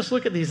mean, if you just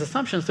look at these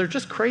assumptions, they're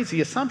just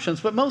crazy assumptions,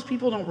 but most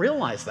people don't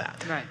realize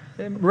that. Right.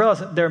 They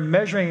realize that they're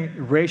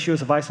measuring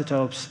ratios of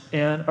isotopes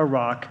in a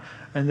rock,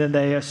 and then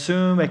they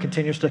assume a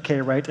continuous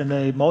decay rate, and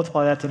they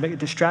multiply that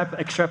to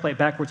extrapolate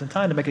backwards in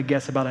time to make a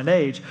guess about an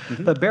age.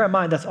 But bear in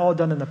mind, that's all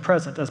done in the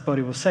present, as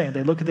Bodie was saying.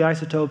 They look at the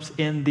isotopes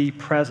in the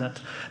present.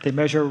 They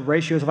measure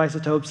ratios of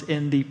isotopes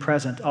in the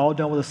present, all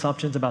done with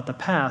assumptions about the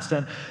past.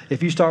 And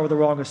if you start with the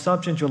wrong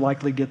assumptions, you'll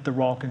likely get the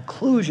wrong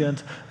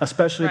conclusions,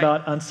 especially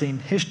about unseen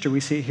history. We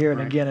see it here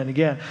and again and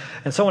again.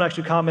 And someone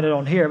actually commented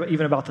on here,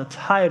 even about the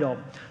title,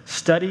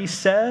 Study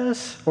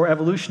Says or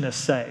Evolutionists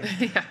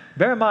Say.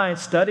 Bear in mind,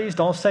 studies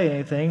don't say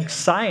anything.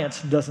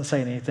 Science doesn't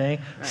say anything.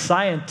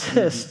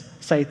 Scientists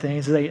say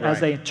things as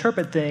they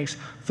interpret things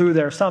through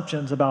their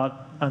assumptions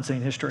about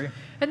unseen history.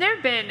 And there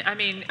have been,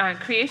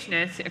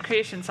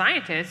 creation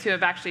scientists who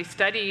have actually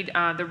studied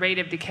the rate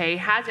of decay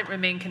hasn't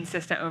remained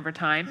consistent over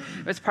time.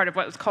 It was part of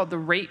what was called the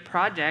RATE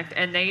project,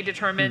 and they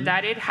determined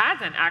that it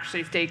hasn't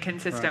actually stayed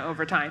consistent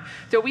over time.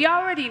 So we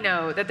already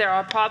know that there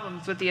are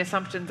problems with the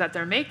assumptions that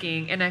they're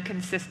making in a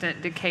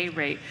consistent decay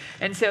rate.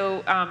 And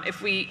so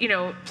if we,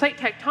 plate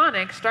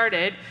tectonics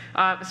started,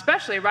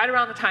 especially right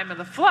around the time of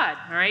the flood,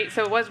 all right?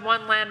 So it was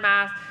one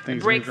landmass, it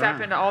breaks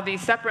up into all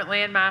these separate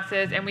land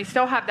masses, and we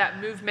still have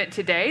that movement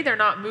today. They're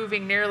not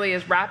moving nearly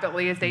as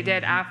rapidly as they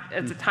did at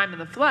the time of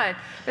the flood,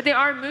 but they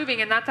are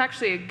moving, and that's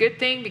actually a good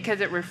thing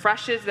because it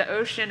refreshes the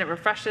ocean, it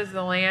refreshes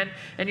the land,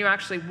 and you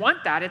actually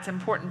want that. It's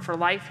important for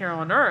life here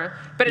on Earth,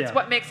 but it's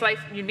what makes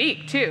life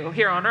unique too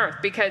here on Earth,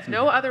 because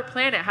no other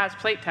planet has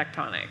plate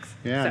tectonics.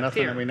 Yeah,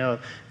 nothing that we know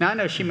of. Now, I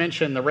know she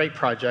mentioned the RATE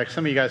project.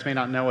 Some of you guys may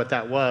not know what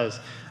that was.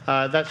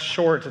 That's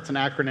short. It's an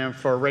acronym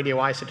for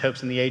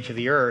radioisotopes in the age of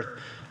the Earth.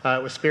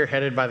 It was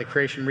spearheaded by the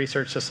Creation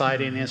Research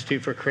Society and the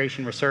Institute for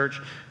Creation Research.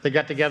 They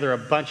got together a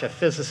bunch of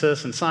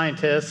physicists and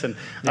scientists and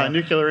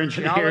nuclear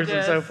engineers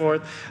and so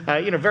forth.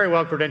 Very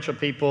well-credentialed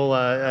people.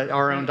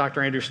 Our own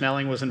Dr. Andrew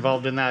Snelling was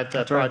involved in that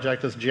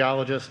project as a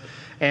geologist.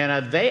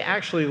 And they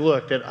actually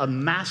looked at a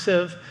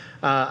massive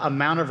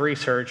amount of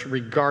research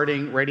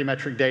regarding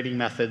radiometric dating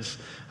methods,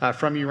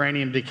 from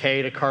uranium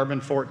decay to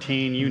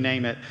carbon-14, you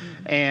name it.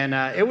 And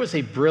it was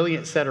a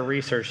brilliant set of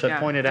research that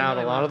pointed out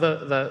a lot of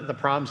the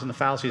problems and the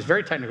fallacies.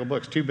 Very technical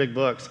books, 2 big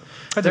books.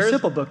 It's a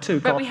simple book, too,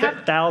 called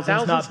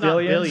Thousands Not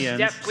Billions.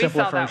 Yep, we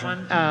saw that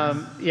one.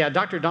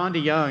 Dr. Don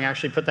DeYoung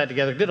actually put that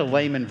together, did a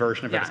layman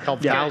version of it. It's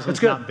called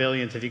Thousands Not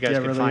Billions, if you guys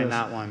can find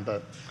that one.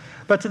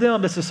 But to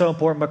them, this is so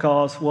important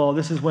because, well,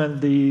 this is when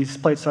these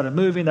plates started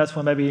moving. That's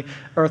when maybe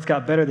Earth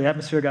got better, the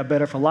atmosphere got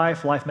better for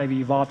life. Life maybe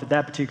evolved at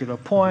that particular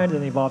point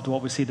and evolved to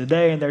what we see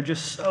today. And there are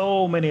just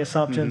so many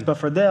assumptions. But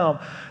for them,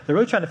 they're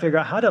really trying to figure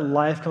out how did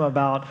life come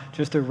about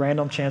just through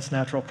random chance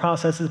natural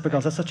processes,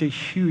 because that's such a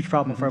huge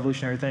problem for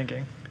evolutionary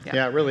thinking.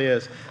 Yeah, it really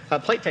is.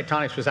 Plate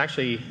tectonics was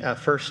actually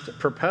first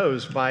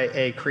proposed by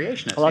a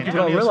creationist. A lot of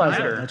people don't realize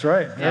Snyder. that. That's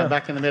right. Yeah.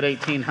 Back in the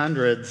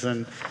mid-1800s.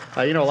 And,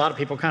 a lot of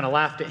people kind of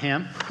laughed at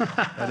him.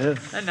 That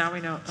is. And now we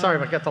know. Sorry,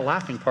 I got the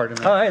laughing part in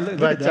there. Oh, hey, look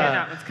at Yeah,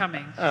 that. that was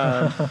coming.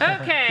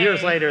 Okay.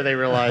 Years later, they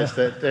realized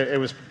that it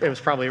was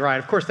probably right.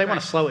 Of course, they want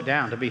to slow it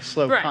down to be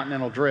slow Right.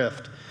 continental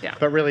drift. Yeah.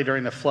 But really,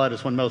 during the flood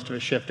is when most of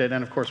it shifted.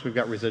 And, of course, we've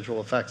got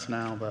residual effects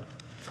now. But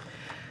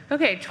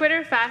Okay,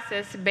 Twitter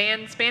fascists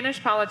banned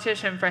Spanish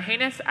politician for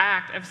heinous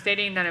act of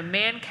stating that a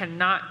man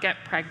cannot get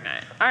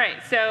pregnant. All right,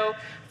 so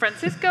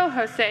Francisco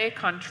Jose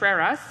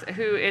Contreras,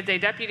 who is a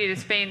deputy to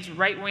Spain's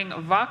right-wing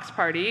Vox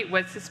party,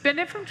 was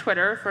suspended from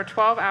Twitter for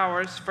 12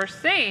 hours for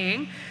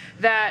saying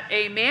that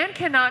a man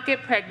cannot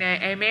get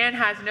pregnant, a man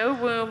has no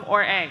womb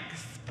or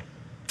eggs.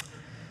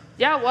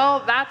 Yeah,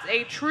 well, that's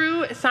a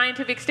true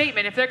scientific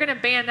statement. If they're going to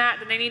ban that,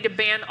 then they need to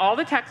ban all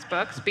the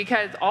textbooks,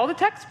 because all the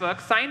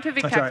textbooks,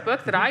 scientific That's right.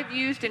 textbooks that I've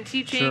used in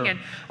teaching Sure. and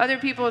other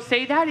people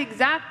say that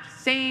exact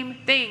same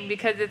thing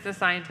because it's a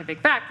scientific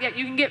fact. Yet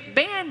you can get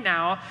banned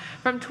now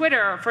from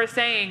Twitter for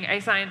saying a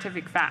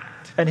scientific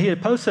fact. And he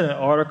had posted an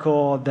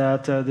article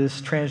that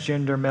this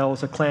transgender male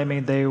was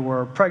claiming they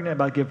were pregnant,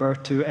 about to give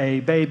birth to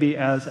a baby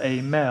as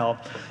a male.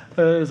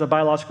 It was a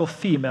biological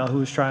female who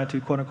was trying to,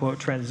 quote unquote,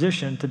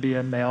 transition to be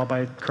a male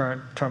by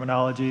current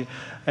terminology.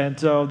 And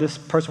so this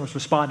person was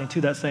responding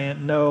to that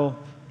saying, no,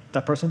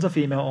 that person's a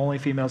female, only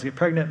females get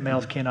pregnant,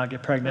 males cannot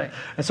get pregnant. Right.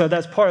 And so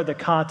that's part of the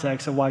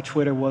context of why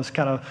Twitter was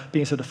kind of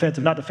being so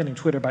defensive, not defending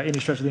Twitter by any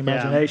stretch of the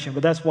imagination,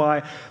 but that's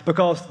why,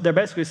 because they're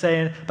basically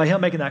saying by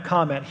him making that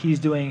comment, he's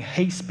doing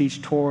hate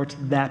speech towards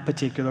that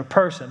particular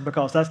person,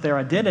 because that's their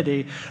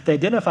identity. They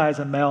identify as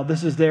a male,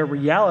 this is their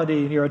reality,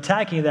 and you're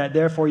attacking that,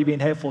 therefore you're being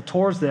hateful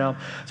towards them.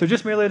 So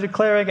just merely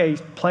declaring a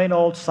plain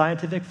old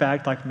scientific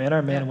fact, like men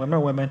are men, women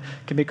are women,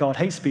 can be called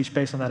hate speech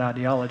based on that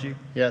ideology.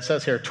 yeah, it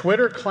says here,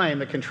 Twitter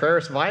claimed that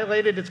Contreras violated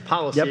its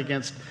policy Yep.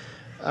 against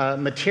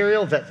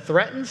material that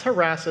threatens,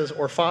 harasses,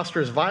 or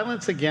fosters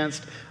violence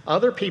against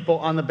other people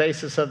on the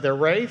basis of their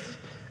race,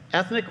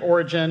 ethnic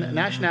origin,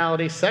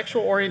 nationality,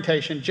 sexual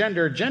orientation,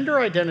 gender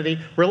identity,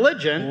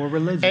 religion, Or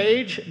religion.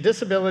 age,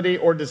 disability,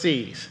 or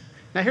disease.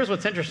 Now, here's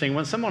what's interesting.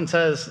 When someone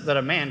says that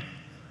a man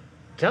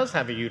does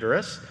have a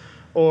uterus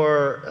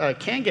or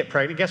can get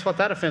pregnant, guess what?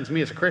 That offends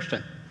me as a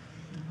Christian.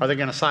 Are they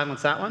going to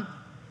silence that one?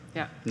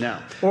 Yeah. No.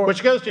 Or-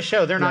 Which goes to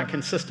show they're not Yeah.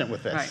 consistent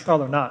with this. Right. Oh,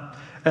 they're not.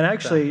 And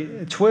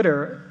actually,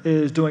 Twitter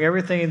is doing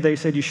everything they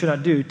said you should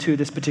not do to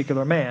this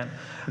particular man.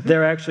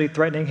 They're actually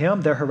threatening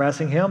him, they're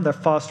harassing him, they're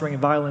fostering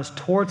violence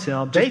towards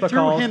him They just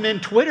threw because him in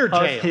Twitter of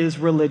jail. his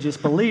religious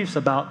beliefs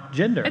about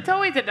gender. It's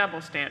always a double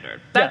standard.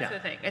 That's Yeah. the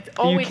thing. It's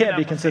always You can't a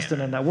be double consistent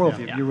standard. in that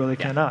worldview. Yeah. You really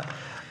Yeah. cannot.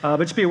 But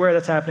just be aware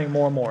that's happening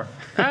more and more.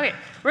 Okay,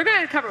 we're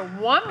going to cover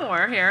one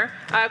more here.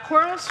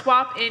 Corals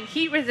swap in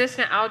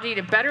heat-resistant algae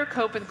to better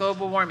cope with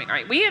global warming. All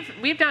right,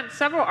 we've done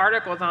several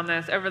articles on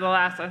this over the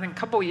last, I think,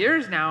 couple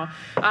years now,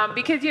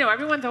 because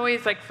everyone's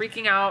always like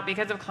freaking out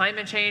because of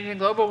climate change and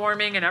global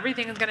warming, and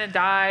everything is going to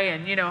die,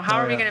 and how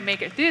are we going to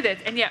make it through this?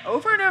 And yet,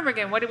 over and over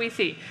again, what do we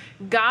see?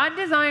 God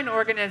designed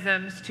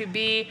organisms to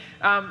be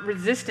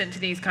resistant to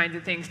these kinds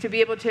of things, to be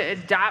able to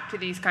adapt to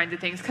these kinds of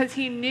things, because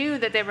He knew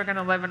that they were going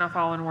to live in a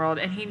fallen world,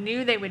 and He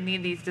knew they would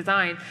need these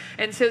designs.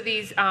 And so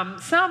these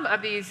some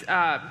of these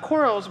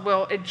corals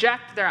will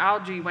eject their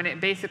algae when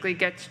it basically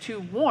gets too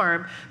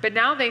warm, but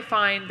now they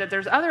find that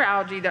there's other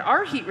algae that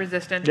are heat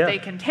resistant that Yeah. they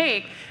can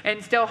take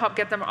and still help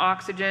get them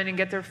oxygen and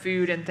get their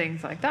food and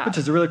things like that. Which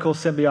is a really cool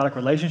symbiotic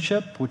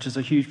relationship, which is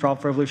a huge problem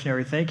for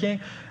evolutionary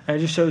thinking. And it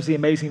just shows the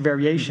amazing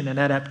variation and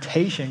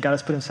adaptation God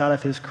has put inside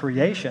of His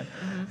creation.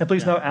 And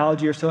please know,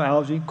 algae are still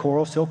algae,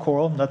 coral still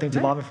coral. Nothing's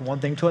evolving from one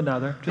thing to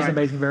another. Just Right.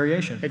 amazing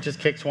variation. It just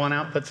kicks one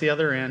out, puts the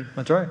other in.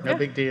 That's right. No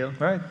big deal.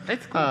 Right.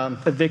 It's cool.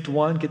 Evict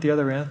one, get the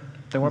other in.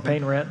 They weren't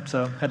paying rent,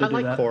 so had to I do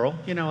like that. coral.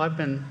 I've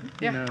been,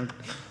 Yeah.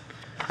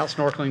 out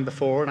snorkeling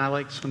before, and I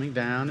like swimming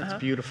down. It's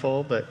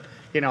beautiful, but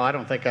I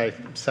don't think I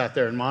sat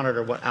there and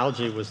monitored what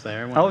algae was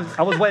there. when- I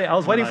was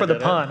waiting I for the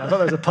did it. pun. I thought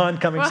there was a pun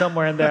coming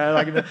somewhere in there.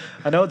 Like,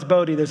 I know it's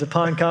Bodie. There's a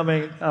pun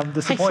coming. I'm Hey,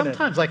 disappointed.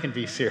 sometimes I can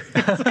be serious.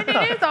 And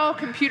it is all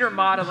computer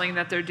modeling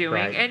that they're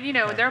doing. Right. And,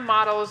 their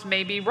models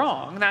may be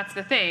wrong. That's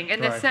the thing.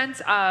 In the Right.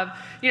 sense of,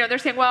 they're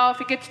saying, well,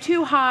 if it gets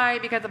too high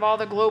because of all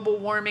the global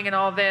warming and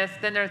all this,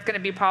 then there's going to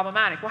be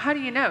problematic. Well, how do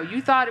you know?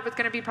 You thought it was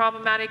going to be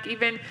problematic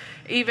even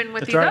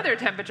with That's these right. other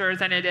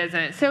temperatures, and it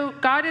isn't. So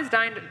God has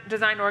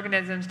designed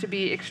organisms to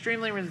be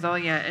extremely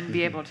resilient and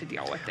be able to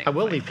deal with things. I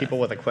will like leave this. people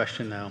with a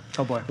question, though.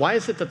 Oh, boy. Why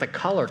is it that the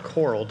color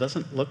coral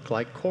doesn't look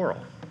like coral?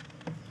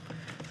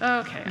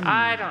 Okay,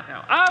 I don't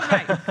know. All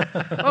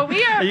right. Well,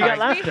 we are. You got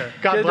folks, laughter.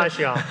 God bless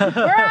y'all.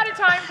 We're out of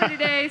time for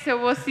today,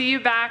 so we'll see you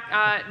back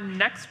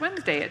next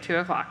Wednesday at 2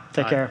 o'clock.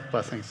 Take care.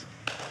 Blessings.